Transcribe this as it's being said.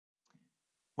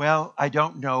Well, I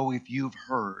don't know if you've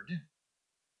heard,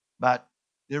 but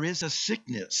there is a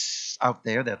sickness out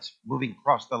there that's moving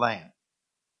across the land.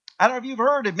 I don't know if you've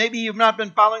heard it. Maybe you've not been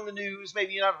following the news.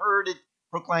 Maybe you've not heard it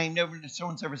proclaimed. No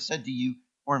one's ever said to you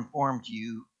or informed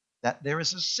you that there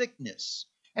is a sickness,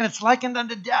 and it's likened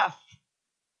unto death.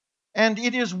 And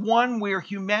it is one where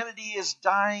humanity is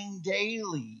dying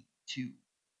daily to.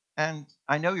 And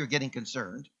I know you're getting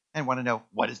concerned and want to know,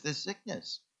 what is this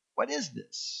sickness? What is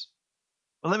this?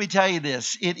 Well, let me tell you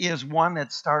this. It is one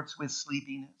that starts with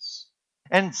sleepiness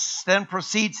and then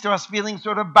proceeds to us feeling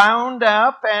sort of bound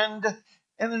up and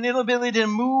an inability to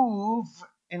move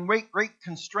in great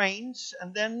constraints.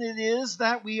 And then it is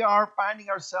that we are finding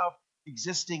ourselves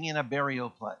existing in a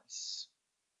burial place.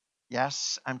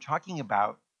 Yes, I'm talking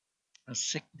about a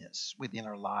sickness within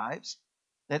our lives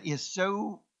that is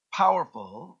so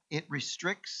powerful, it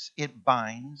restricts, it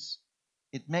binds,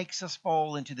 it makes us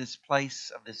fall into this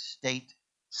place of this state,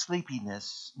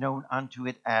 sleepiness, known unto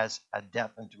it as a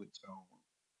death unto its own.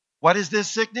 What is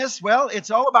this sickness? Well, it's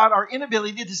all about our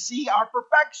inability to see our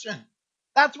perfection.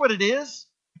 That's what it is.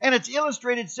 And it's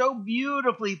illustrated so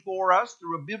beautifully for us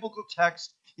through a biblical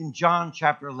text in John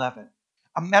chapter 11.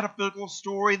 A metaphysical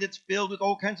story that's filled with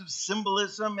all kinds of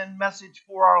symbolism and message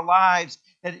for our lives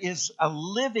that is a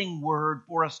living word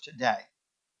for us today.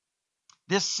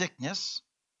 This sickness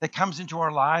that comes into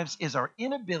our lives is our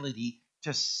inability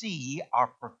to see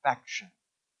our perfection,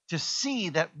 to see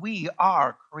that we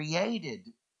are created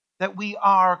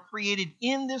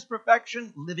in this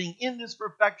perfection, living in this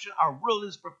perfection. Our world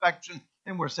is perfection.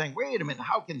 And we're saying, wait a minute,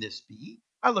 how can this be?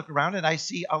 I look around and I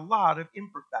see a lot of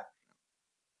imperfection.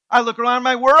 I look around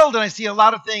my world and I see a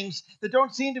lot of things that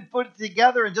don't seem to put it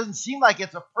together. It doesn't seem like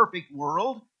it's a perfect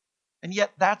world. And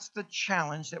yet that's the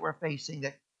challenge that we're facing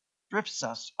that drifts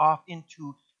us off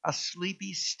into a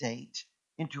sleepy state,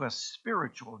 into a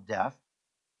spiritual death,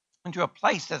 into a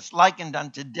place that's likened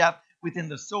unto death within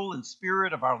the soul and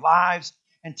spirit of our lives,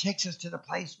 and takes us to the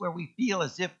place where we feel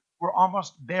as if we're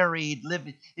almost buried,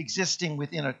 existing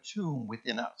within a tomb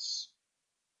within us.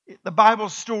 The Bible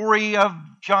story of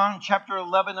John chapter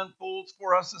 11 unfolds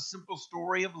for us a simple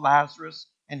story of Lazarus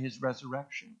and his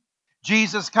resurrection.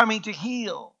 Jesus coming to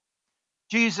heal.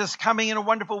 Jesus coming in a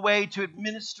wonderful way to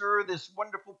administer this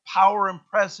wonderful power and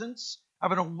presence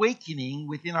of an awakening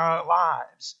within our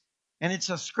lives. And it's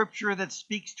a scripture that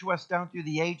speaks to us down through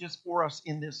the ages for us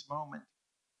in this moment.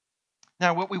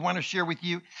 Now, what we want to share with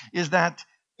you is that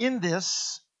in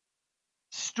this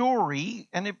story,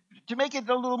 and to make it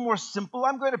a little more simple,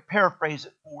 I'm going to paraphrase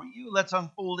it for you. Let's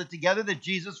unfold it together that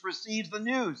Jesus receives the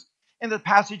news. And the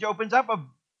passage opens up of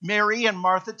Mary and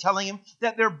Martha telling him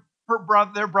that their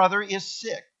brother is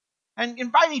sick. And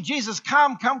inviting Jesus,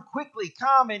 come quickly,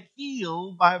 come and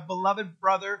heal my beloved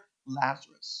brother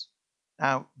Lazarus.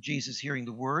 Now, Jesus, hearing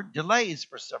the word, delays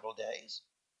for several days.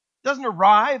 Doesn't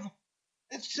arrive.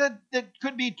 It's said that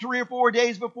could be 3 or 4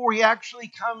 days before he actually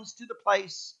comes to the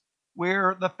place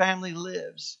where the family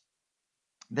lives.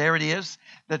 There it is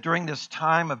that during this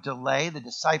time of delay, the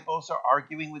disciples are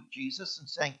arguing with Jesus and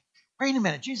saying, wait a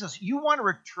minute, Jesus, you want to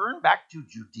return back to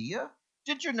Judea?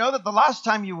 Did you know that the last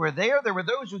time you were there were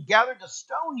those who gathered to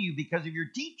stone you because of your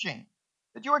teaching?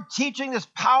 That you were teaching this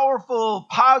powerful,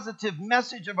 positive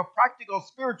message of a practical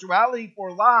spirituality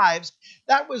for lives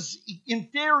that was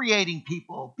infuriating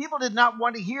people. People did not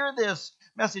want to hear this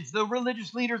message. The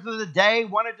religious leaders of the day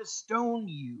wanted to stone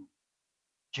you.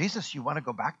 Jesus, you want to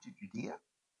go back to Judea?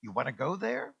 You want to go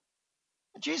there?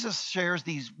 Jesus shares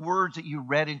these words that you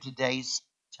read in today's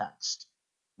text,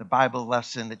 the Bible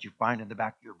lesson that you find in the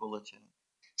back of your bulletin,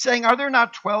 saying, are there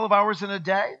not 12 hours in a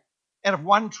day? And if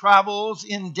one travels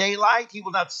in daylight, he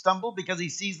will not stumble because he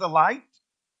sees the light.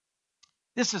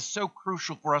 This is so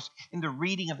crucial for us in the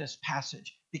reading of this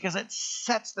passage because it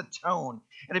sets the tone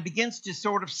and it begins to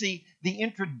sort of see the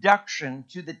introduction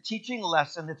to the teaching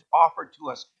lesson that's offered to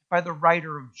us by the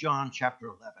writer of John chapter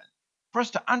 11. For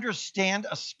us to understand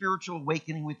a spiritual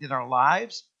awakening within our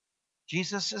lives,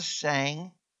 Jesus is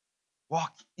saying,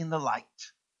 walk in the light.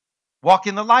 Walk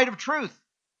in the light of truth.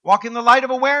 Walk in the light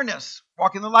of awareness.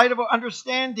 Walk in the light of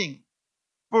understanding.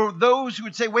 For those who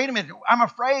would say, wait a minute, I'm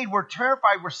afraid, we're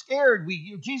terrified, we're scared.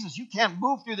 Jesus, you can't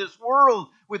move through this world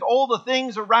with all the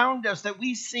things around us that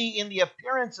we see in the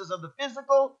appearances of the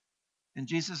physical. And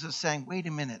Jesus is saying, wait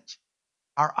a minute.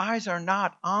 Our eyes are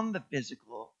not on the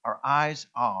physical. Our eyes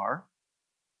are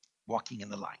walking in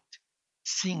the light,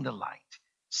 seeing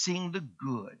the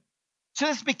good. So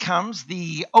this becomes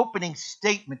the opening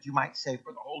statement, you might say,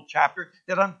 for the whole chapter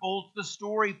that unfolds the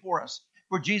story for us.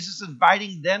 For Jesus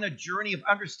inviting then a journey of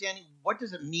understanding what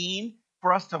does it mean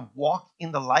for us to walk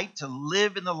in the light, to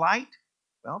live in the light?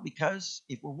 Well, because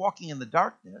if we're walking in the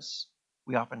darkness,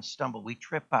 we often stumble, we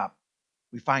trip up,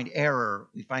 we find error,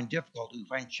 we find difficulty, we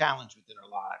find challenge within our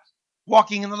lives.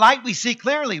 Walking in the light, we see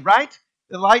clearly, right?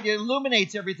 The light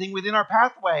illuminates everything within our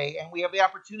pathway, and we have the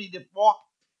opportunity to walk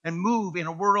and move in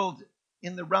a world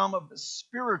in the realm of the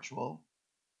spiritual,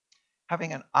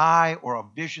 having an eye or a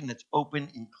vision that's open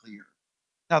and clear.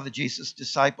 Now, the Jesus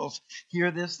disciples hear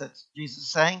this, that's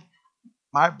Jesus saying,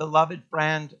 my beloved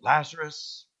friend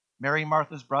Lazarus, Mary and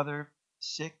Martha's brother,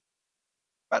 sick,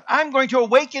 but I'm going to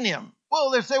awaken him.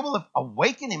 Well, they say, well,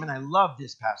 awaken him. And I love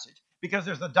this passage because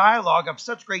there's a dialogue of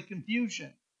such great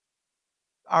confusion.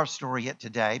 Our story yet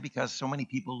today, because so many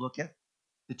people look at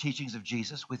the teachings of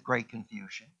Jesus with great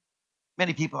confusion.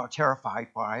 Many people are terrified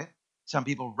by it. Some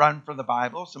people run from the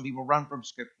Bible. Some people run from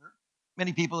Scripture.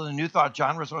 Many people in the New Thought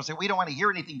genre sort of say, we don't want to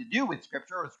hear anything to do with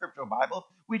Scripture or the Scriptural Bible.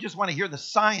 We just want to hear the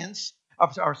science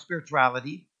of our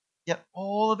spirituality. Yet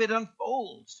all of it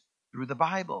unfolds through the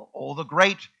Bible. All the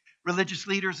great religious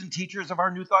leaders and teachers of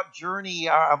our New Thought journey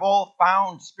have all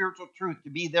found spiritual truth to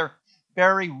be their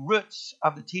very roots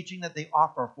of the teaching that they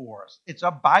offer for us. It's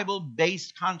a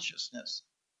Bible-based consciousness.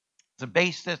 It's a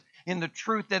base in the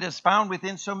truth that is found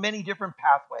within so many different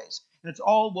pathways. And it's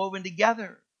all woven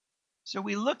together. So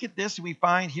we look at this and we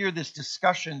find here this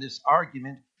discussion, this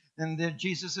argument, and that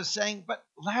Jesus is saying, but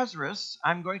Lazarus,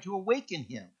 I'm going to awaken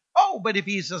him. Oh, but if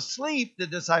he's asleep, the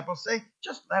disciples say,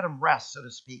 just let him rest, so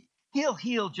to speak. He'll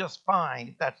heal just fine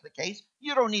if that's the case.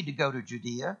 You don't need to go to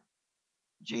Judea.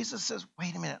 Jesus says,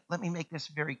 wait a minute, let me make this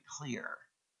very clear.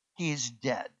 He is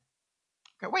dead.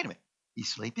 Okay, wait a minute. He's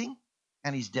sleeping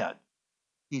and he's dead.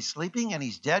 He's sleeping and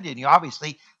he's dead. And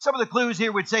obviously, some of the clues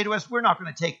here would say to us, we're not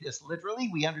going to take this literally.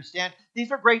 We understand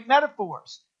these are great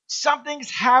metaphors. Something's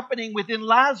happening within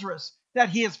Lazarus, that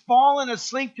he has fallen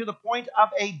asleep to the point of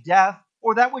a death,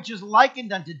 or that which is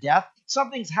likened unto death.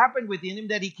 Something's happened within him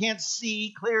that he can't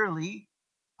see clearly.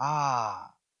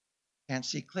 Can't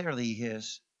see clearly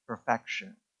his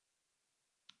perfection,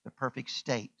 the perfect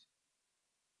state,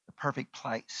 the perfect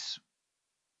place,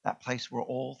 that place where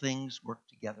all things work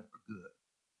together for good.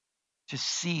 To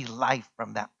see life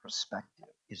from that perspective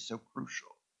is so crucial.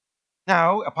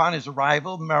 Now, upon his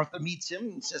arrival, Martha meets him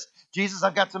and says, Jesus,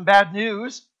 I've got some bad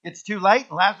news. It's too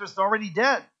late. Lazarus is already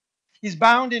dead. He's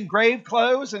bound in grave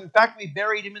clothes. And in fact, we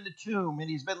buried him in the tomb, and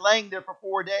he's been laying there for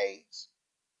 4 days.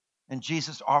 And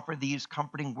Jesus offered these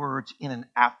comforting words in an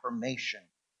affirmation,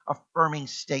 affirming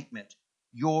statement.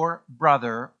 Your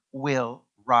brother will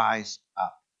rise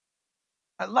up.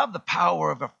 I love the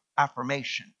power of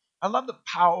affirmation. I love the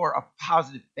power of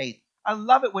positive faith. I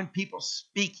love it when people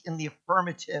speak in the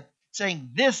affirmative,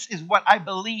 saying, this is what I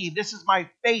believe. This is my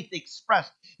faith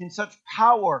expressed in such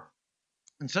power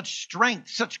and such strength,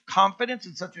 such confidence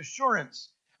and such assurance.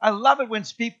 I love it when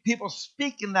people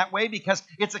speak in that way because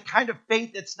it's a kind of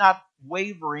faith that's not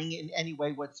wavering in any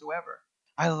way whatsoever.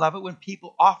 I love it when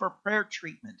people offer prayer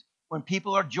treatment, when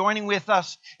people are joining with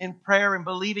us in prayer and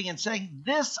believing and saying,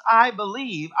 this I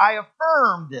believe, I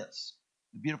affirm this.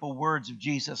 The beautiful words of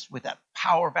Jesus with that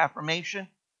power of affirmation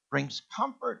brings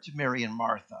comfort to Mary and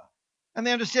Martha. And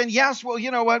they understand, yes, well,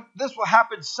 you know what? This will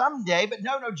happen someday. But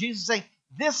no, Jesus is saying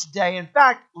this day. In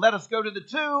fact, let us go to the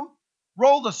tomb,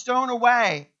 roll the stone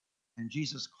away. And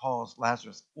Jesus calls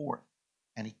Lazarus forth.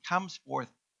 And he comes forth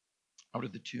out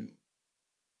of the tomb.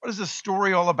 What is this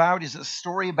story all about? Is it a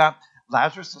story about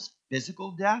Lazarus'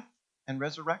 physical death and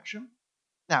resurrection?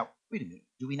 Now, wait a minute.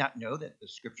 Do we not know that the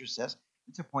scripture says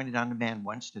it's appointed unto man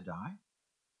once to die?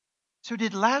 So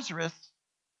did Lazarus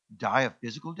die of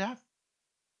physical death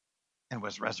and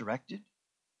was resurrected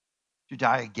to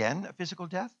die again a physical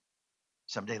death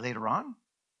someday later on?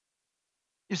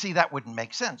 You see, that wouldn't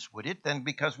make sense, would it? Then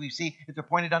because we see it's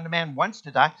appointed unto man once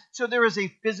to die. So there is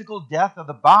a physical death of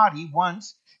the body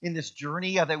once in this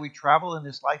journey that we travel in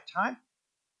this lifetime.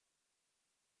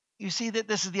 You see that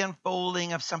this is the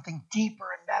unfolding of something deeper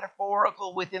and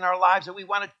metaphorical within our lives, that we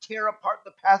want to tear apart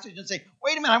the passage and say,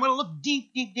 wait a minute, I want to look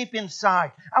deep, deep, deep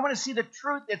inside. I want to see the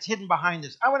truth that's hidden behind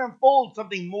this. I want to unfold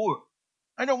something more.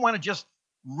 I don't want to just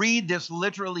read this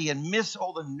literally and miss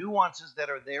all the nuances that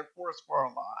are there for us for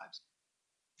our lives.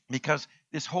 Because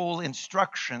this whole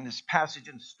instruction, this passage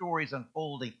and story is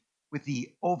unfolding with the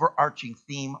overarching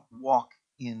theme, walk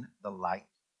in the light.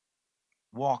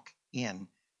 Walk in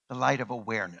the light of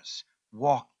awareness.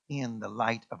 Walk in the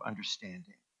light of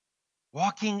understanding.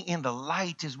 Walking in the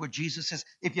light is what Jesus says.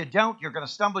 If you don't, you're going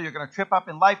to stumble, you're going to trip up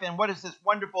in life. And what is this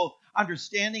wonderful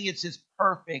understanding? It's this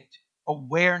perfect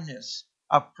awareness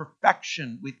of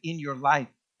perfection within your life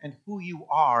and who you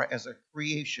are as a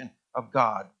creation of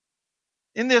God.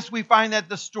 In this, we find that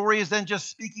the story is then just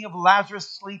speaking of Lazarus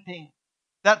sleeping.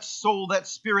 that soul, that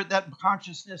spirit, that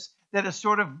consciousness that has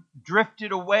sort of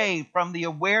drifted away from the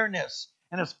awareness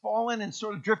and has fallen and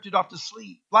sort of drifted off to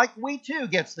sleep. Like we too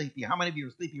get sleepy. How many of you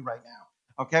are sleepy right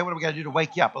now? Okay, what do we got to do to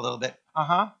wake you up a little bit?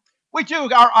 We too,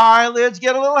 our eyelids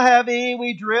get a little heavy.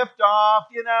 We drift off,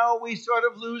 we sort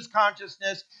of lose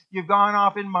consciousness. You've gone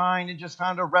off in mind and just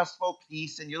found a restful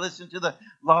peace, and you listen to the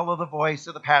lull of the voice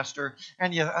of the pastor,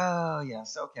 and oh,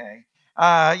 yes, okay.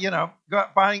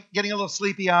 Getting a little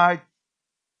sleepy-eyed.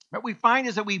 What we find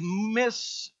is that we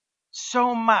miss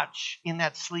so much in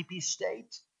that sleepy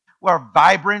state. Our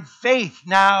vibrant faith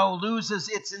now loses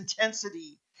its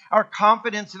intensity. Our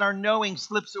confidence and our knowing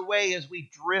slips away as we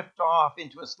drift off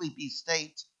into a sleepy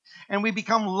state. And we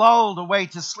become lulled away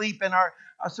to sleep, and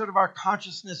our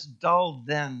consciousness dulled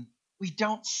then. We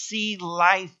don't see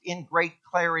life in great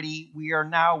clarity. We are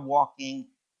now walking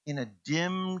in a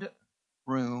dimmed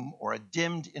room or a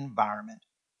dimmed environment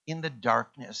in the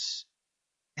darkness.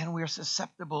 And we're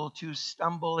susceptible to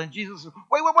stumble. And Jesus says,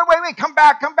 wait, come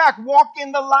back, walk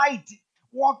in the light.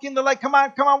 Walk in the light. Come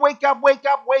on, wake up,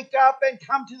 and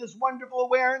come to this wonderful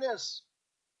awareness.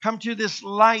 Come to this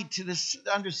light, to this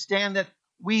understand that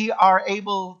we are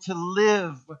able to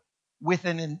live with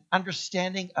an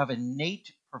understanding of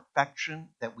innate perfection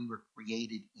that we were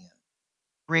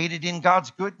created in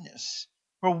God's goodness.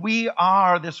 For we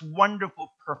are this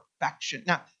wonderful perfection.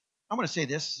 Now, I want to say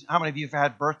this. How many of you have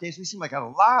had birthdays? We seem like I had a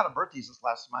lot of birthdays this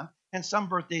last month, and some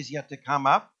birthdays yet to come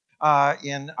up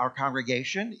in our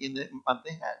congregation in the month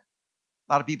ahead.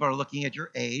 A lot of people are looking at your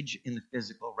age in the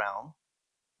physical realm.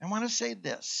 I want to say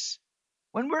this.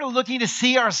 When we're looking to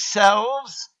see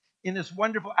ourselves in this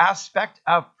wonderful aspect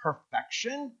of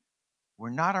perfection, we're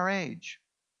not our age.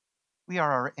 We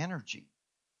are our energy.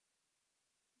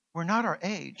 We're not our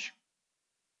age.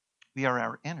 We are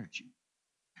our energy.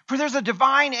 For there's a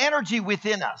divine energy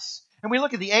within us. And we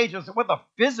look at the age and say, what the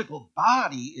physical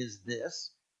body is this?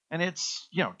 And it's,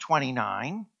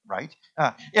 29, right?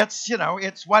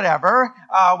 It's whatever.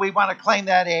 We want to claim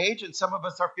that age. And some of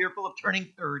us are fearful of turning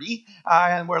 30.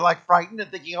 And we're like frightened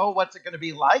and thinking, what's it going to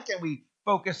be like? And we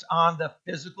focus on the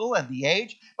physical and the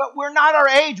age. But we're not our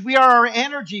age. We are our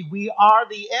energy. We are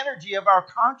the energy of our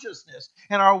consciousness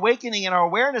and our awakening and our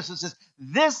awareness. It says,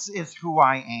 this is who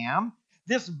I am.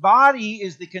 This body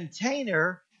is the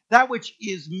container. That which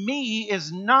is me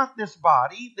is not this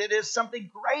body. That is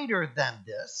something greater than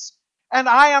this. And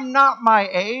I am not my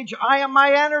age. I am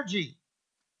my energy.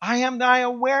 I am my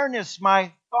awareness,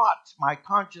 my thought, my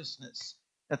consciousness.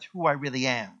 That's who I really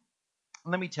am.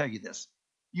 Let me tell you this.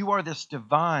 You are this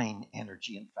divine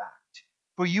energy, in fact.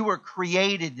 For you were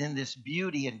created in this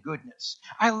beauty and goodness.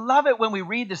 I love it when we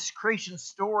read this creation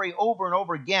story over and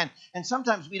over again, and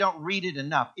sometimes we don't read it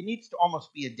enough. It needs to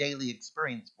almost be a daily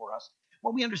experience for us.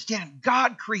 When we understand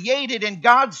God created and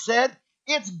God said,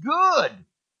 it's good.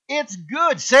 It's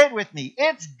good. Say it with me.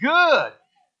 It's good.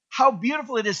 How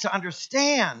beautiful it is to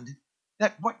understand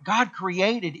that what God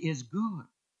created is good.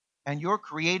 And you're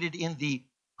created in the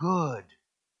good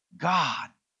God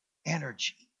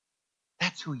energy.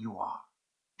 That's who you are.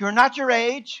 You're not your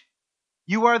age.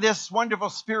 You are this wonderful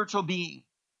spiritual being.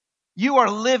 You are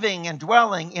living and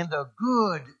dwelling in the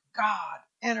good God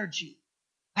energy.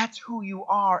 That's who you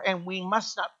are, and we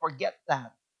must not forget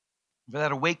that. For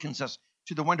that awakens us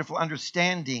to the wonderful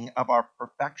understanding of our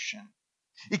perfection.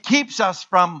 It keeps us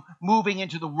from moving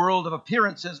into the world of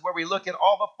appearances where we look at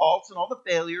all the faults and all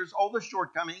the failures, all the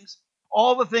shortcomings,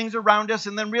 all the things around us,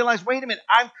 and then realize, wait a minute,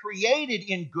 I'm created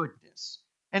in goodness.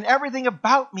 And everything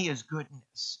about me is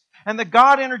goodness. And the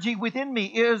God energy within me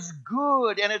is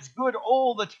good, and it's good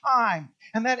all the time.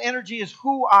 And that energy is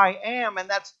who I am, and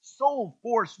that soul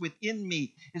force within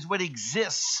me is what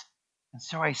exists. And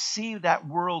so I see that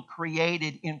world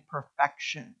created in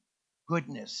perfection,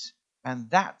 goodness, and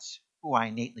that's who I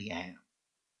innately am.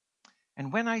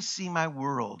 And when I see my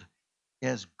world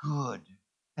as good,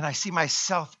 and I see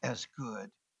myself as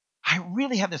good, I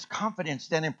really have this confidence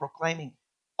then in proclaiming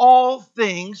all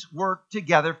things work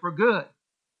together for good.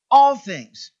 All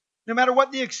things, no matter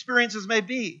what the experiences may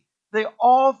be, they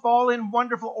all fall in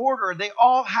wonderful order. They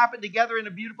all happen together in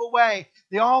a beautiful way.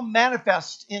 They all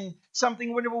manifest in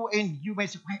something wonderful. And you may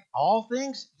say, wait, all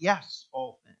things? Yes,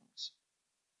 all things.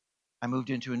 I moved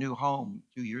into a new home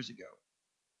 2 years ago.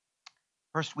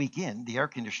 First week in, the air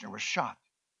conditioner was shot.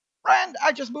 Friend,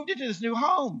 I just moved into this new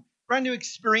home. Brand new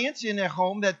experience in a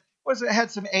home that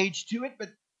had some age to it, but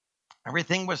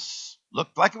everything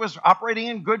looked like it was operating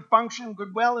in good function,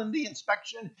 good well in the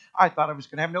inspection. I thought I was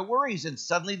going to have no worries, and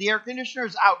suddenly the air conditioner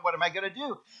is out. What am I going to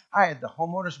do? I had the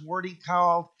homeowners warranty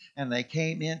called, and they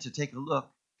came in to take a look.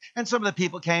 And some of the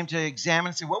people came to examine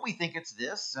and say, well, we think it's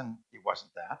this, and it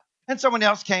wasn't that. And someone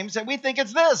else came and said, we think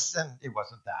it's this, and it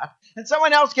wasn't that. And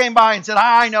someone else came by and said,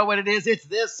 I know what it is, it's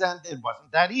this, and it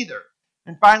wasn't that either.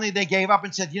 And finally they gave up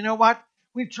and said, you know what?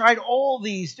 We've tried all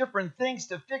these different things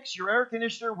to fix your air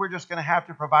conditioner. We're just going to have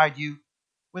to provide you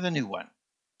with a new one.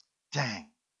 Dang,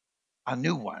 a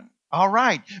new one. All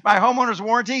right. My homeowner's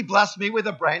warranty blessed me with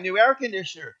a brand new air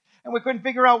conditioner. And we couldn't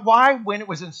figure out why, when it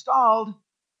was installed,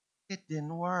 it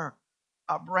didn't work.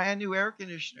 A brand new air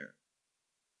conditioner.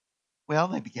 Well,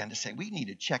 they began to say, we need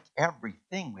to check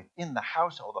everything within the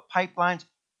house, all the pipelines.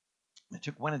 They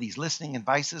took one of these listening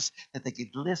devices that they could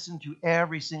listen to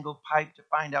every single pipe to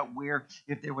find out where,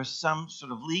 if there was some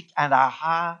sort of leak, and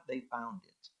aha, they found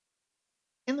it.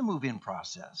 In the move-in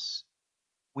process,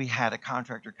 we had a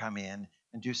contractor come in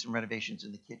and do some renovations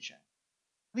in the kitchen.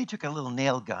 And he took a little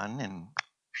nail gun and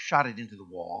shot it into the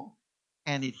wall,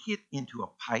 and it hit into a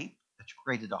pipe that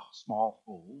created a small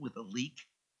hole with a leak,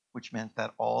 which meant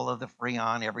that all of the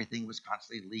Freon, everything was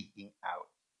constantly leaking out.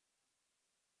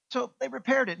 So they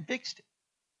repaired it and fixed it.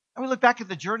 And we looked back at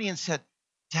the journey and said,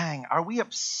 dang, are we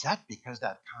upset because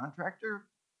that contractor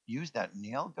used that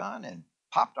nail gun and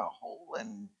popped a hole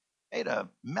and made a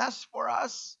mess for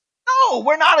us? No,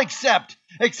 we're not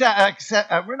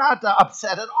we're not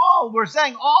upset at all. We're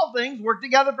saying all things work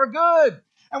together for good.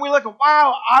 And we look at,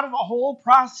 wow, out of the whole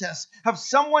process of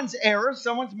someone's error,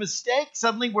 someone's mistake,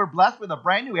 suddenly we're blessed with a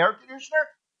brand new air conditioner.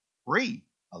 Free.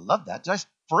 I love that. Just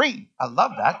free. I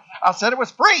love that. I said it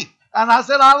was free. And I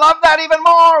said, I love that even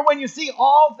more when you see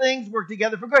all things work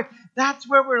together for good. That's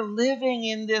where we're living,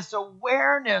 in this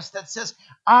awareness that says,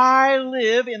 I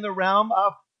live in the realm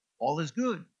of all is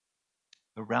good,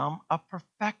 the realm of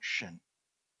perfection.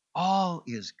 All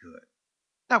is good.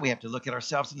 Now we have to look at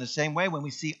ourselves in the same way when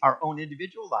we see our own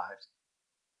individual lives.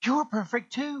 You're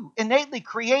perfect too, innately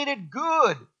created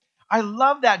good. I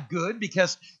love that good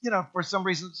because, for some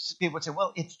reason people would say,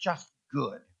 well, it's just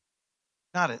good.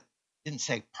 It didn't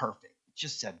say perfect. It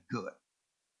just said good.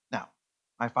 Now,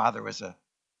 my father was a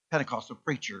Pentecostal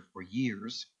preacher for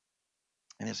years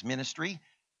in his ministry.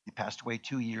 He passed away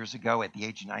 2 years ago at the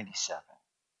age of 97.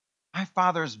 My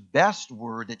father's best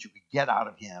word that you could get out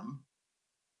of him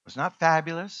was not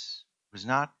fabulous, was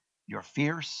not you're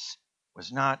fierce,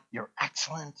 was not you're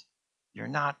excellent,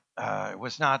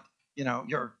 was not,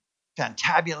 you're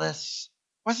fantabulous.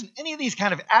 Wasn't any of these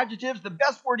kind of adjectives. The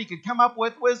best word he could come up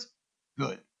with was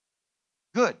good.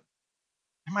 Good.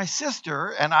 And my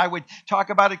sister and I would talk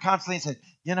about it constantly and say,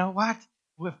 you know what?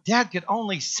 Well, if Dad could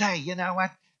only say, you know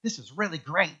what? This is really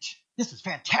great. This is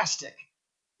fantastic.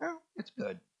 Well, it's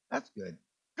good. That's good.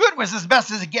 Good was as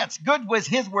best as it gets. Good was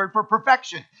his word for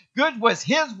perfection. Good was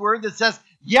his word that says,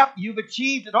 yep, you've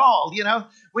achieved it all.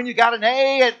 When you got an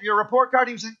A at your report card,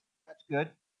 he was saying, that's good.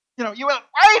 You went,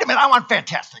 wait a minute, I want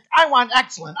fantastic. I want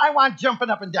excellent. I want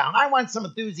jumping up and down. I want some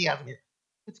enthusiasm here.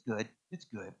 It's good. It's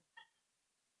good.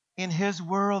 In his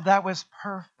world, that was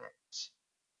perfect.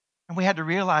 And we had to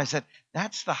realize that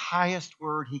that's the highest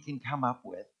word he can come up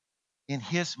with in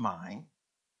his mind,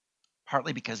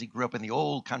 partly because he grew up in the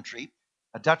old country,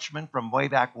 a Dutchman from way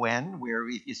back when, where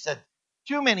if you said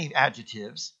too many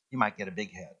adjectives, you might get a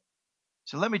big head.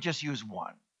 So let me just use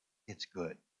one. It's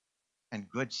good. And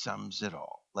good sums it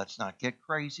all. Let's not get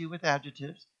crazy with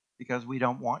adjectives, because we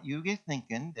don't want you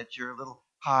thinking that you're a little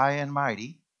high and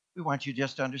mighty. We want you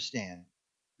just to understand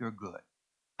you're good.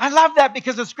 I love that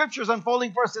because the scripture is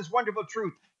unfolding for us this wonderful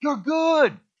truth. You're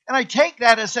good. And I take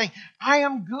that as saying, I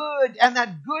am good. And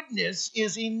that goodness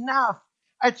is enough.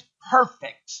 It's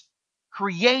perfect.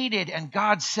 Created, and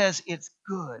God says it's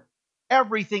good.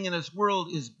 Everything in this world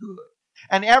is good.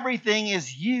 And everything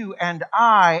is you and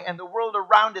I and the world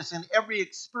around us and every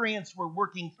experience we're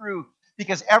working through.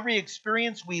 Because every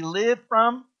experience we live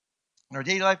from in our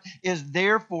daily life is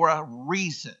there for a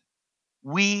reason.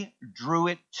 We drew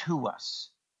it to us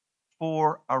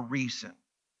for a reason.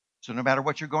 So no matter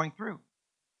what you're going through,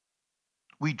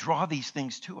 we draw these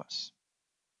things to us.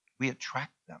 We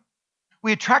attract them.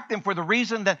 We attract them for the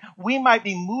reason that we might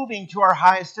be moving to our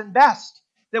highest and best,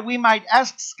 that we might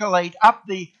escalate up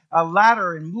the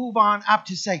ladder and move on up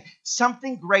to say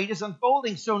something great is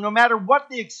unfolding. So no matter what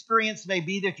the experience may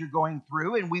be that you're going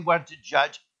through, and we want to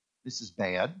judge, this is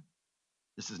bad,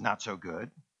 this is not so good,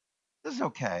 this is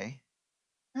okay,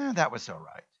 that was all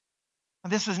right.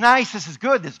 This is nice, this is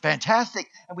good, this is fantastic.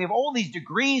 And we have all these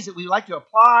degrees that we like to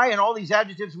apply and all these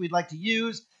adjectives we'd like to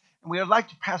use. And we would like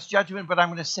to pass judgment, but I'm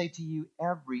going to say to you,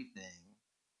 everything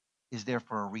is there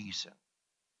for a reason.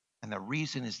 And the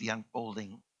reason is the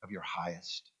unfolding of your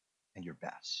highest and your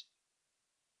best.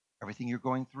 Everything you're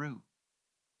going through,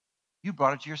 you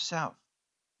brought it to yourself.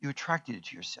 You attracted it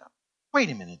to yourself. Wait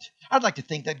a minute. I'd like to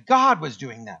think that God was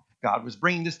doing that. God was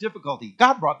bringing this difficulty.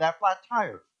 God brought that flat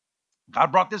tire.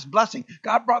 God brought this blessing.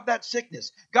 God brought that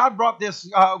sickness. God brought this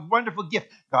wonderful gift.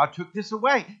 God took this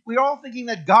away. We're all thinking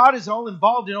that God is all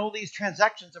involved in all these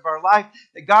transactions of our life,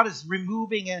 that God is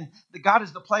removing and that God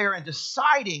is the player and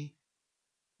deciding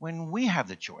when we have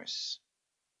the choice.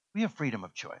 We have freedom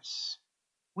of choice.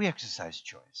 We exercise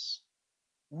choice.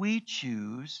 We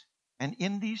choose, and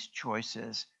in these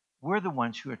choices, we're the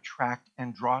ones who attract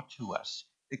and draw to us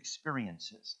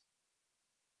experiences.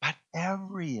 But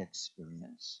every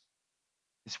experience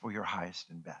is for your highest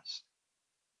and best.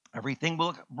 Everything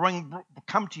will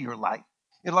come to your life.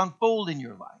 It'll unfold in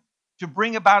your life to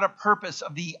bring about a purpose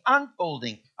of the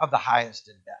unfolding of the highest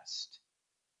and best.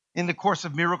 In the Course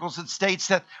of Miracles, it states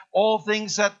that all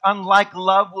things that unlike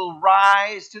love will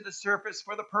rise to the surface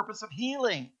for the purpose of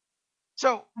healing.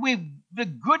 So the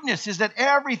goodness is that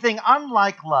everything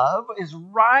unlike love is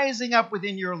rising up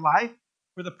within your life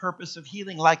for the purpose of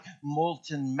healing, like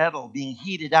molten metal being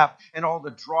heated up and all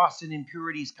the dross and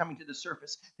impurities coming to the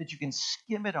surface, that you can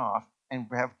skim it off and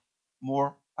have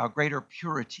greater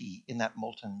purity in that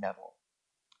molten metal.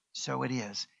 So it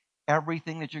is.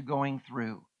 Everything that you're going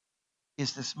through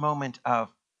is this moment of,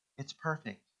 it's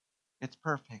perfect. It's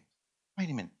perfect. Wait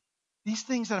a minute. These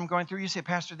things that I'm going through, you say,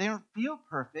 Pastor, they don't feel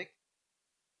perfect.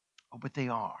 Oh, but they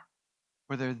are.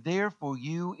 For they're there for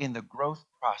you in the growth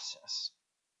process,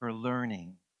 for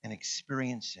learning and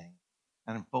experiencing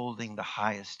and unfolding the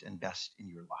highest and best in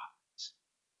your lives.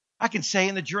 I can say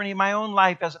in the journey of my own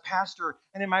life as a pastor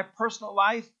and in my personal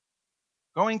life,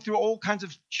 going through all kinds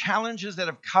of challenges that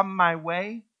have come my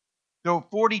way. Though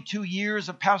 42 years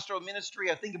of pastoral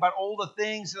ministry, I think about all the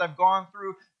things that I've gone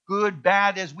through, good,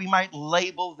 bad, as we might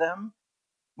label them.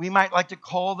 We might like to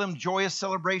call them joyous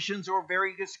celebrations or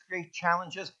various great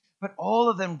challenges, but all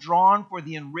of them drawn for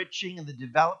the enriching and the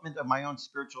development of my own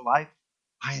spiritual life,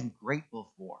 I am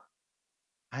grateful for.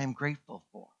 I am grateful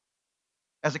for.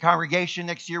 As a congregation,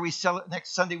 next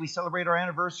Sunday, we celebrate our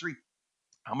anniversary.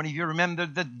 How many of you remember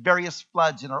the various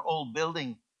floods in our old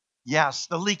building? Yes,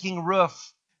 the leaking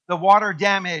roof, the water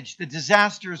damage, the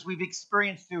disasters we've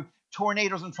experienced through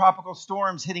tornadoes and tropical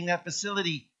storms hitting that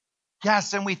facility.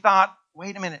 Yes, and we thought,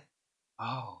 wait a minute.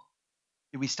 Oh,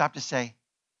 did we stop to say,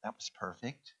 that was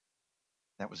perfect?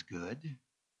 That was good?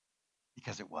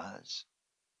 Because it was.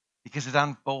 Because it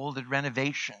unfolded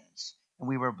renovations, and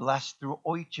we were blessed through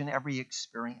each and every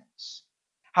experience.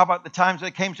 How about the times that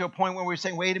it came to a point where we were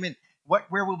saying, wait a minute,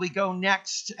 where will we go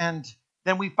next? And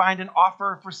then we find an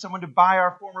offer for someone to buy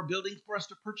our former building for us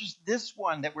to purchase this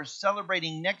one that we're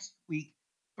celebrating next week,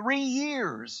 3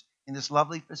 years in this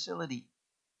lovely facility,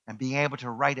 and being able to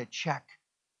write a check,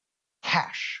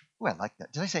 cash. Oh, I like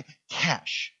that. Did I say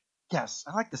cash? Yes,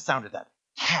 I like the sound of that.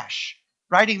 Cash.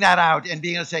 Writing that out and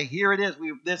being able to say, here it is.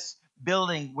 This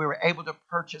building we were able to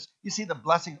purchase. You see the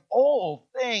blessing, all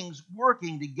things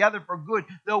working together for good,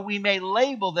 though we may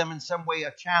label them in some way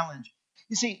a challenge.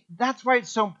 You see, that's why it's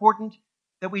so important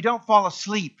that we don't fall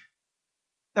asleep,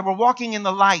 that we're walking in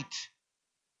the light,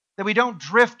 that we don't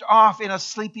drift off in a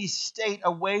sleepy state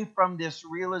away from this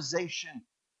realization.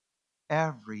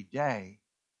 Every day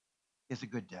is a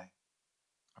good day,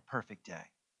 a perfect day,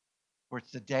 for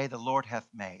it's the day the Lord hath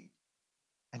made,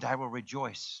 and I will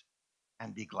rejoice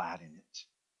and be glad in it.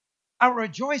 I will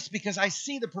rejoice because I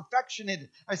see the perfection in it.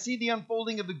 I see the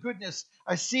unfolding of the goodness.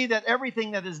 I see that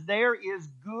everything that is there is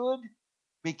good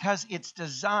because it's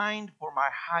designed for my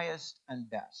highest and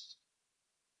best.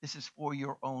 This is for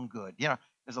your own good. You know,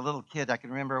 as a little kid, I can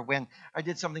remember when I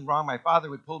did something wrong, my father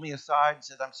would pull me aside and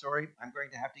said, I'm sorry, I'm going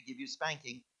to have to give you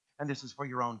spanking, and this is for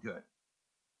your own good.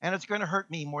 And it's going to hurt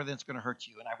me more than it's going to hurt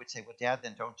you. And I would say, well, Dad,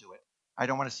 then don't do it. I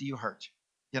don't want to see you hurt.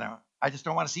 I just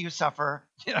don't want to see you suffer.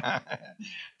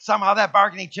 Somehow that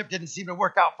bargaining chip didn't seem to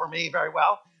work out for me very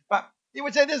well. But he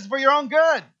would say, this is for your own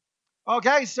good.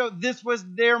 Okay, so this was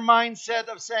their mindset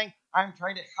of saying, I'm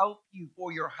trying to help you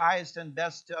for your highest and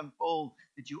best to unfold,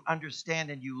 that you understand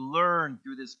and you learn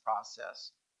through this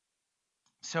process.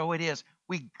 So it is.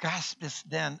 We grasp this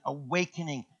then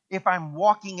awakening. If I'm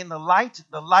walking in the light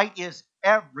is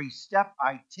every step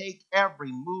I take,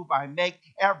 every move I make,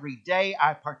 every day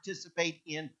I participate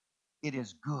in. It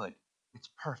is good. It's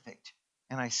perfect.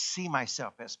 And I see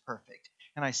myself as perfect.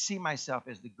 And I see myself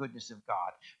as the goodness of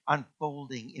God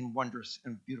unfolding in wondrous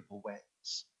and beautiful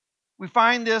ways. We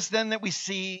find this then that we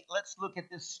see, let's look at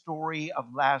this story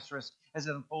of Lazarus as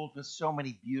it unfolds with so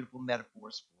many beautiful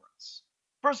metaphors for us.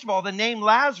 First of all, the name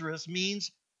Lazarus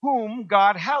means whom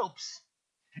God helps.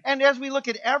 And as we look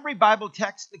at every Bible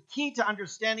text, the key to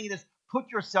understanding it is put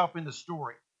yourself in the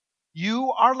story.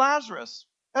 You are Lazarus.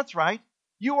 That's right.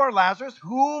 You are Lazarus,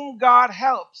 whom God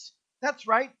helps. That's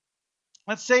right.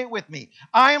 Let's say it with me.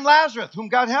 I am Lazarus, whom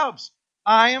God helps.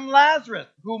 I am Lazarus,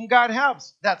 whom God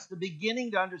helps. That's the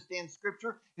beginning to understand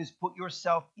Scripture, is put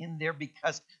yourself in there,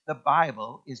 because the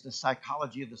Bible is the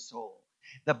psychology of the soul.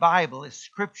 The Bible is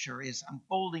Scripture, is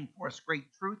unfolding for us great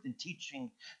truth and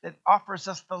teaching that offers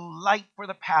us the light for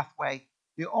the pathway.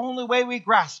 The only way we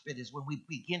grasp it is when we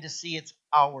begin to see it's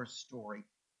our story,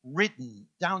 written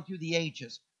down through the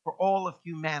ages for all of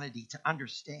humanity to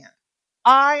understand.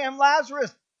 I am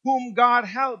Lazarus, whom God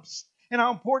helps. And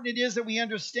how important it is that we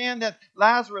understand that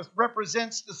Lazarus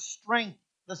represents the strength,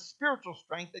 the spiritual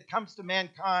strength that comes to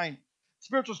mankind.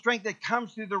 Spiritual strength that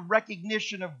comes through the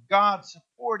recognition of God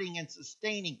supporting and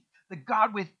sustaining, the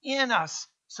God within us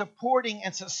supporting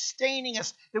and sustaining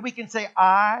us, that we can say,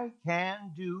 I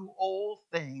can do all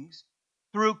things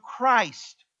through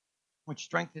Christ, which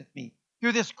strengtheneth me.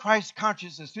 Through this Christ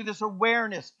consciousness, through this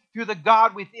awareness, through the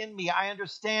God within me, I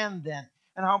understand then.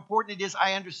 And how important it is,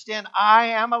 I understand I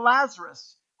am a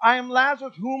Lazarus. I am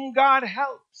Lazarus whom God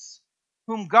helps,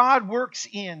 whom God works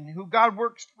in, who God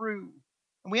works through.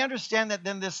 And we understand that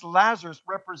then this Lazarus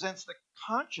represents the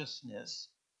consciousness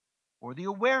or the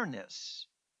awareness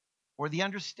or the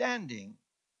understanding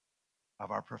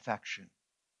of our perfection,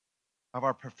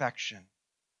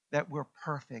 that we're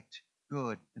perfect,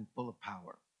 good, and full of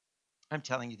power. I'm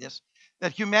telling you this,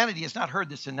 that humanity has not heard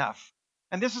this enough.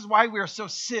 And this is why we are so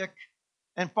sick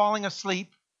and falling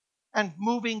asleep and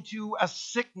moving to a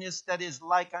sickness that is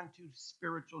like unto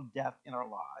spiritual death in our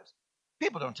lives.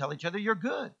 People don't tell each other you're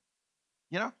good.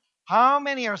 You know, how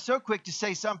many are so quick to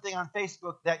say something on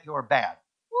Facebook that you're bad?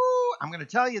 Woo, I'm going to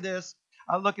tell you this.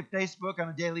 I look at Facebook on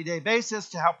a daily basis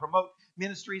to help promote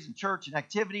ministries and church and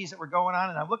activities that were going on.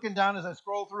 And I'm looking down as I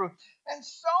scroll through, and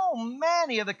so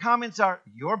many of the comments are,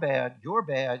 you're bad,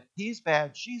 he's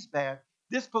bad, she's bad.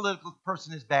 This political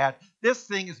person is bad. This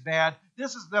thing is bad.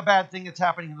 This is the bad thing that's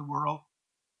happening in the world.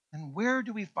 And where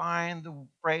do we find the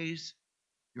phrase,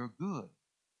 you're good?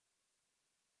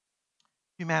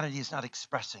 Humanity is not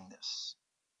expressing this.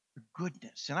 The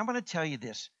goodness. And I'm going to tell you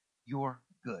this, you're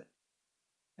good.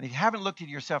 And if you haven't looked at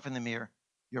yourself in the mirror,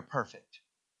 you're perfect.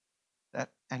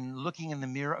 And looking in the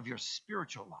mirror of your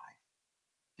spiritual life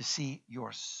to see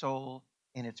your soul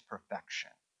in its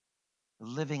perfection, the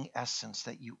living essence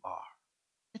that you are.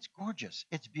 It's gorgeous.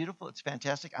 It's beautiful. It's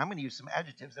fantastic. I'm going to use some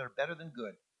adjectives that are better than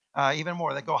good, even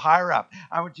more, that go higher up.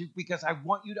 Because I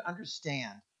want you to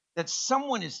understand that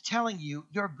someone is telling you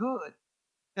you're good.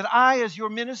 That I, as your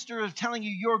minister, is telling you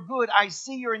you're good. I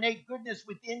see your innate goodness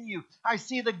within you. I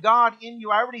see the God in you.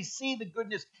 I already see the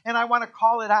goodness, and I want to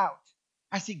call it out.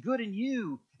 I see good in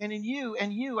you, and in you,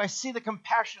 and you. I see the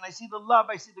compassion. I see the love.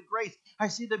 I see the grace. I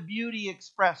see the beauty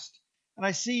expressed. And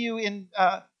I see you in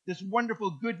this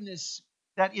wonderful goodness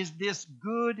that is this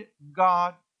good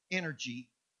God energy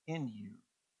in you.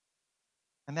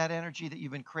 And that energy that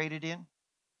you've been created in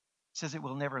says it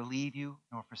will never leave you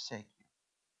nor forsake you.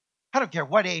 I don't care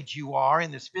what age you are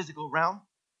in this physical realm.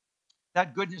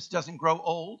 That goodness doesn't grow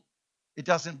old. It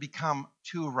doesn't become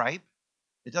too ripe.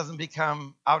 It doesn't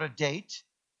become out of date.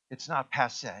 It's not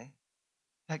passé.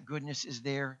 That goodness is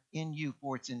there in you,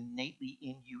 for it's innately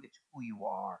in you. It's who you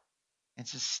are and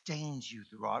sustains you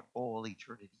throughout all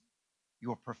eternity.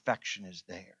 Your perfection is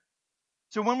there.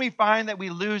 So when we find that we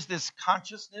lose this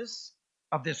consciousness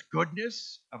of this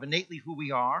goodness, of innately who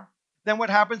we are, then what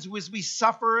happens is we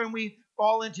suffer and we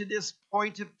fall into this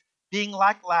point of being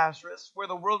like Lazarus, where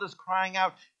the world is crying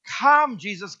out, come,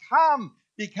 Jesus, come,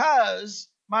 because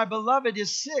my beloved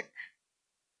is sick.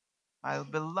 My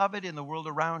beloved in the world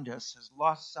around us has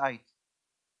lost sight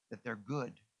that they're good.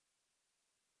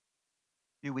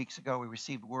 A few weeks ago, we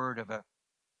received word of a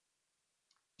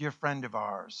dear friend of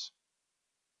ours.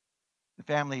 The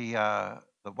family,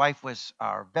 the wife was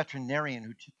our veterinarian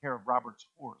who took care of Robert's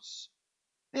horse.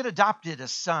 They had adopted a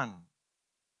son,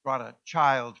 brought a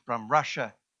child from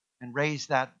Russia, and raised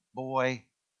that boy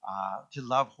to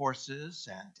love horses.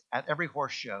 And at every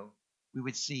horse show, we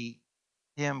would see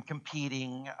him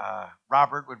competing.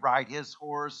 Robert would ride his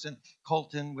horse, and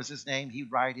Colton was his name.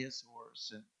 He'd ride his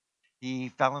horse. And he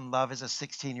fell in love as a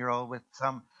 16-year-old with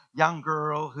some young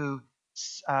girl who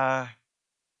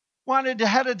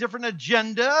had a different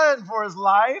agenda for his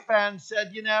life, and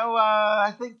said,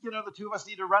 I think, the two of us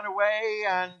need to run away.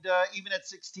 And even at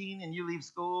 16, and you leave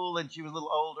school, and she was a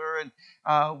little older,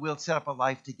 and we'll set up a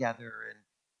life together. And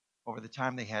over the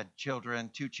time they had children,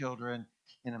 2 children,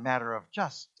 in a matter of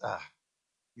just a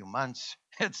few months,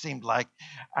 it seemed like.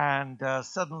 And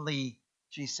suddenly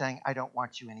she's saying, I don't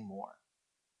want you anymore.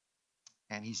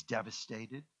 And he's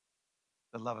devastated,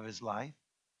 the love of his life.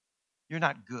 You're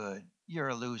not good. You're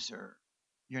a loser.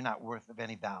 you're not worth of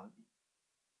any value.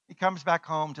 He comes back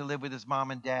home to live with his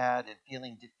mom and dad and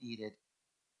feeling defeated.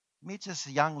 He meets this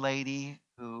young lady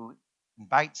who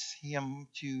invites him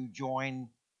to join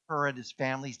her at his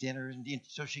family's dinner and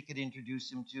so she could introduce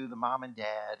him to the mom and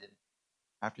dad. And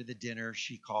after the dinner,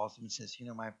 she calls him and says,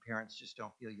 my parents just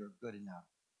don't feel you're good enough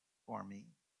for me.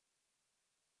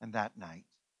 And that night,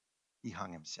 he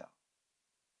hung himself.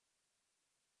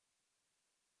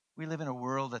 We live in a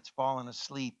world that's fallen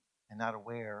asleep and not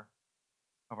aware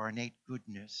of our innate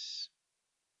goodness.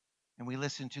 And we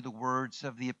listen to the words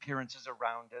of the appearances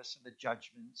around us and the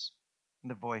judgments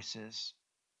and the voices.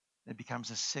 It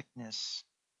becomes a sickness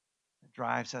that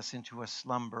drives us into a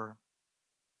slumber,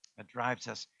 that drives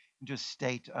us into a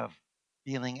state of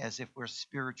feeling as if we're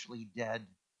spiritually dead,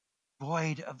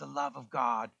 void of the love of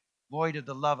God, void of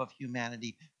the love of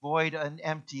humanity, void and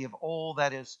empty of all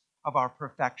that is of our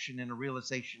perfection and a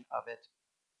realization of it.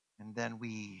 And then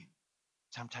we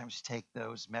sometimes take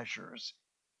those measures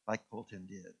like Fulton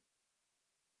did.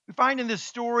 We find in this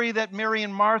story that Mary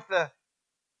and Martha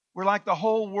were like the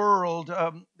whole world.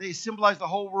 They symbolize the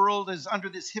whole world as under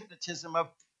this hypnotism of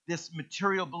this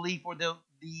material belief or the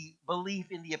belief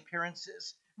in the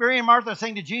appearances. Mary and Martha are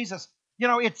saying to Jesus,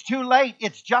 it's too late.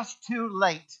 It's just too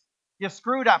late. You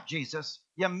screwed up, Jesus.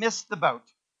 You missed the boat.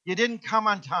 You didn't come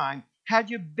on time. Had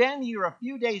you been here a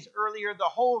few days earlier, the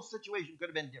whole situation could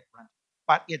have been different.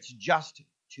 But it's just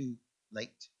too late.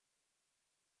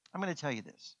 I'm going to tell you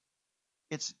this.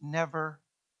 It's never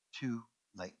too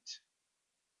late.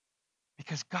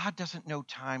 Because God doesn't know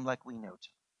time like we know time.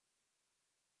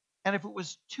 And if it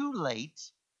was too late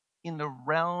in the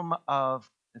realm of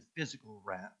the physical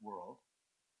world,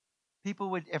 people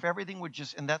would, if everything would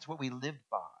just, and that's what we lived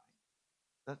by,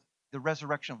 the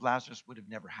resurrection of Lazarus would have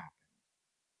never happened.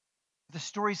 The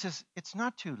story says it's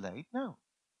not too late. No.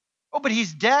 Oh, but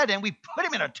he's dead and we put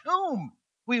him in a tomb.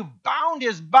 We bound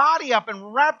his body up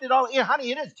and wrapped it all in.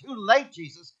 Honey, it is too late,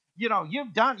 Jesus. You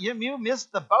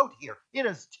missed the boat here.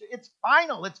 It's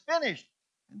final. It's finished.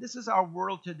 And this is our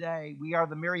world today. We are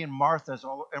the Mary and Marthas,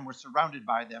 and we're surrounded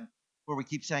by them, where we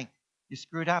keep saying, you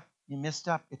screwed up. You messed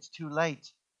up. It's too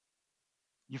late.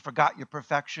 You forgot your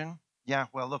perfection. Yeah,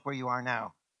 well, look where you are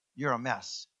now. You're a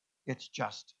mess. It's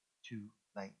just too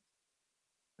late.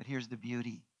 But here's the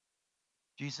beauty.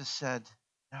 Jesus said,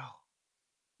 no,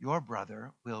 your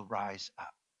brother will rise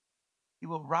up. He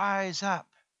will rise up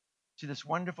to this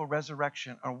wonderful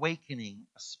resurrection, awakening,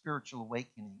 a spiritual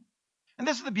awakening. And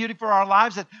this is the beauty for our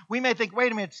lives, that we may think,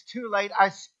 wait a minute, it's too late. I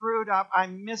screwed up. I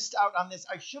missed out on this.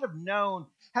 I should have known.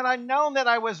 Had I known that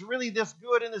I was really this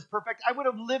good and this perfect, I would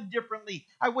have lived differently.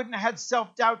 I wouldn't have had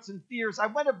self-doubts and fears. I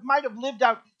might have lived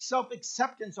out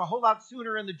self-acceptance a whole lot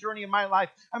sooner in the journey of my life.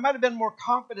 I might have been more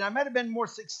confident. I might have been more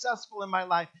successful in my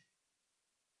life.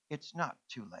 It's not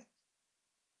too late.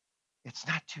 It's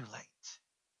not too late.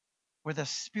 Where the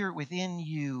Spirit within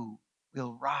you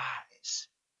will rise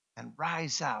and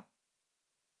rise up.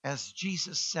 As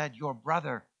Jesus said, your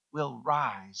brother will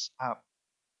rise up.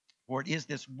 For it is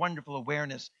this wonderful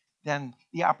awareness, then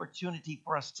the opportunity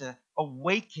for us to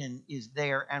awaken is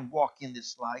there and walk in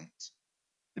this light.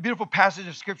 The beautiful passage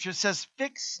of Scripture says,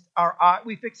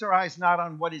 we fix our eyes not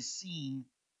on what is seen,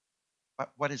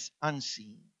 but what is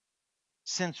unseen.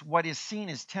 Since what is seen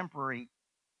is temporary,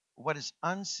 what is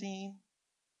unseen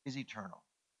is eternal.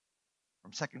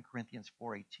 From 2 Corinthians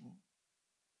 4:18.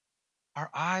 Our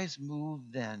eyes move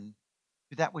then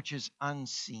to that which is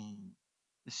unseen,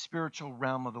 the spiritual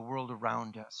realm of the world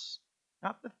around us,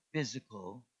 not the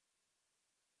physical,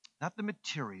 not the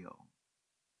material,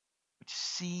 but to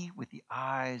see with the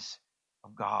eyes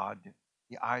of God,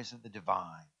 the eyes of the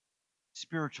divine,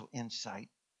 spiritual insight,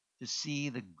 to see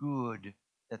the good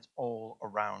that's all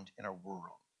around in our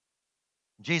world.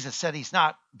 Jesus said he's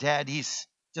not dead, he's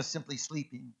just simply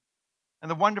sleeping.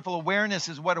 And the wonderful awareness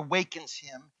is what awakens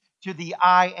him to the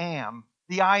I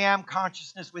am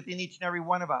consciousness within each and every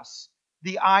one of us.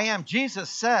 The I am. Jesus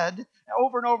said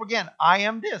over and over again, I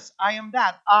am this, I am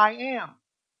that, I am.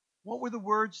 What were the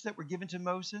words that were given to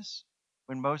Moses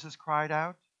when Moses cried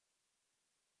out?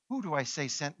 Who do I say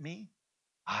sent me?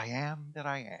 I am that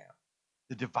I am,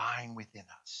 the divine within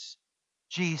us.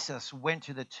 Jesus went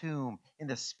to the tomb in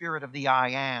the spirit of the I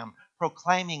am,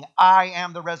 proclaiming, I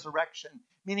am the resurrection.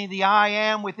 Meaning the I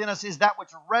am within us is that which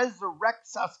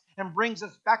resurrects us and brings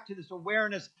us back to this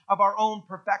awareness of our own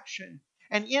perfection.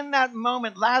 And in that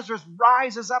moment, Lazarus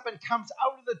rises up and comes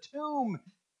out of the tomb.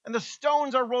 And the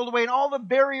stones are rolled away and all the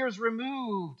barriers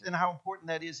removed. And how important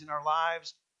that is in our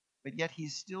lives. But yet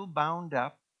he's still bound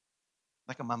up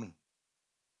like a mummy.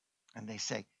 And they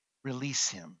say, release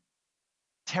him.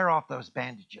 Tear off those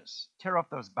bandages. Tear off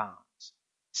those bonds.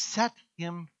 Set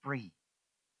him free.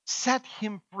 Set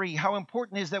him free. How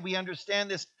important it is that we understand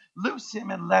this. Loose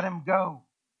him and let him go.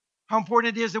 How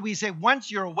important it is that we say, once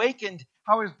you're awakened,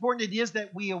 how important it is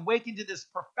that we awaken to this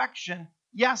perfection.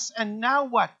 Yes, and now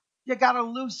what? You got to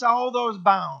loose all those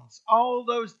bounds, all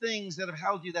those things that have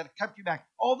held you, that have kept you back,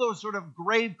 all those sort of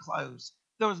grave clothes,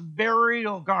 those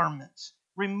burial garments.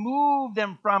 Remove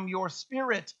them from your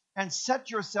spirit and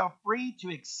set yourself free to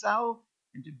excel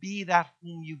and to be that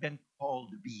whom you've been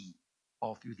called to be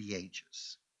all through the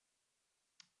ages.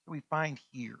 So we find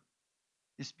here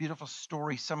this beautiful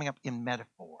story summing up in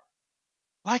metaphor,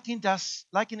 likening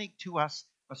to us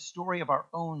a story of our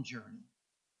own journey,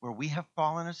 where we have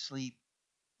fallen asleep,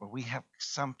 where we have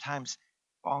sometimes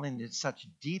fallen into such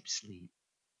deep sleep,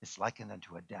 it's likened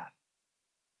unto a death.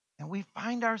 And we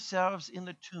find ourselves in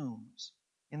the tombs,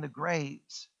 in the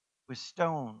graves, with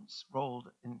stones rolled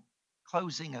and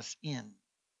closing us in,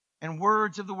 and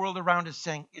words of the world around us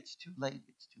saying, it's too late,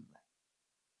 it's too late.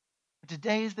 But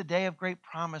today is the day of great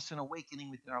promise and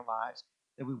awakening within our lives,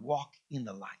 that we walk in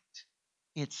the light.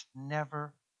 It's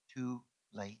never too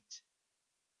late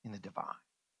in the divine.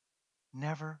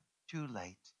 Never too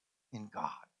late in God.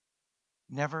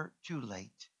 Never too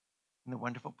late in the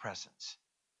wonderful presence.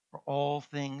 For all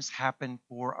things happen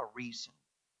for a reason.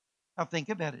 Now think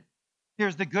about it.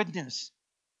 Here's the goodness.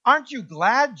 Aren't you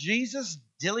glad Jesus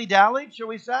dilly-dallied, shall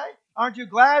we say? Aren't you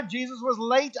glad Jesus was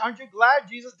late? Aren't you glad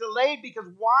Jesus delayed? Because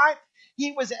why?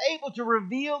 He was able to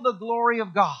reveal the glory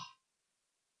of God.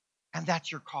 And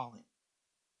that's your calling.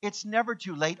 It's never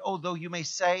too late, although you may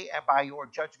say by your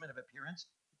judgment of appearance,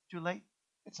 it's too late.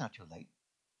 It's not too late.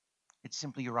 It's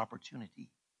simply your opportunity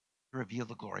to reveal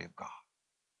the glory of God.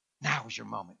 Now is your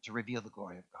moment to reveal the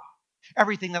glory of God.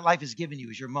 Everything that life has given you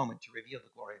is your moment to reveal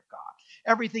the glory of God.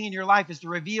 Everything in your life is to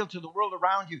reveal to the world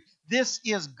around you, this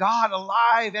is God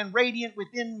alive and radiant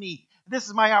within me. This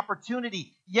is my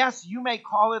opportunity. Yes, you may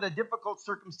call it a difficult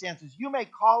circumstances. You may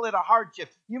call it a hardship.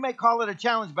 You may call it a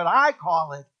challenge, but I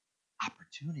call it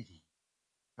opportunity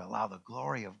to allow the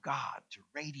glory of God to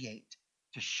radiate,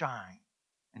 to shine,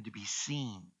 and to be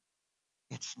seen.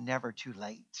 It's never too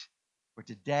late, for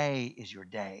today is your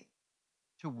day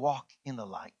to walk in the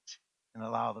light and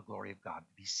allow the glory of God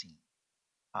to be seen.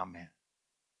 Amen.